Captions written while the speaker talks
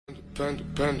I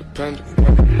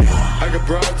got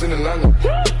broads in Atlanta.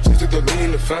 Just to the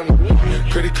lean the family.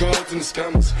 Credit cards and the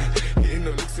scammers. Getting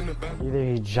no licks in the bank. Either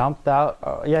he jumped out.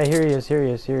 Oh, yeah, here he is. Here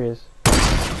he is. Here he is.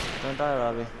 Don't die,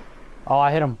 Robbie. Oh,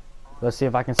 I hit him. Let's see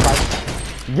if I can slide.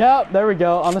 Yep, there we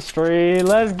go. On the street.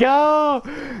 Let's go.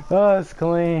 Oh, it's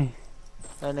clean.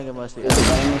 That nigga must be. Is the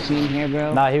vending machine here,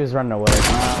 bro? Nah, he was running away.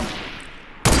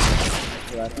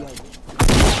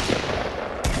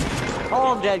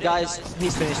 Oh, I'm dead, guys.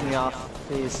 He's finishing me off.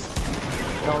 Please.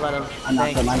 Don't let him. I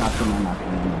knocked him.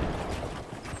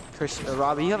 Chris,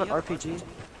 Robbie, you have an RPG?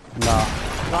 Nah.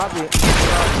 Robbie.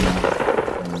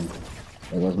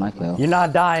 It was my kill. You're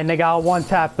not dying, nigga. I'll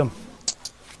one-tap them.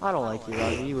 I don't like you,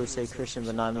 Robbie. You would say Christian,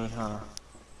 but not me, huh?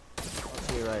 I'll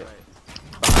see you right.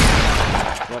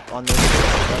 Yep, on this.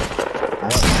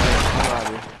 Yep.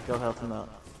 Robbie, go help him out.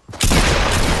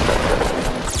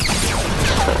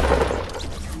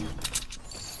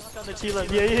 Knock on the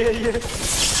T-Left. Yeah.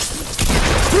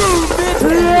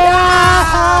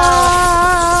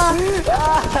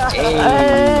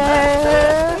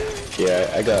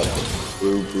 Yeah, I got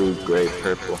blue, gray,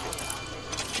 purple.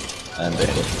 And then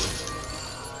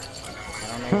I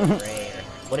don't know what gray is.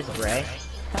 What is gray?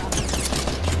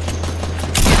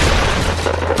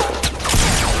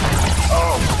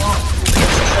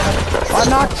 I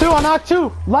knocked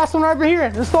two. Last one right over here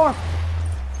in the storm.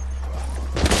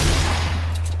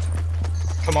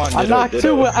 come on, I knocked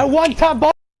two. I one-tap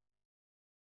ball.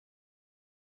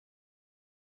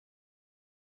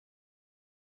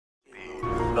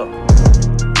 Oh.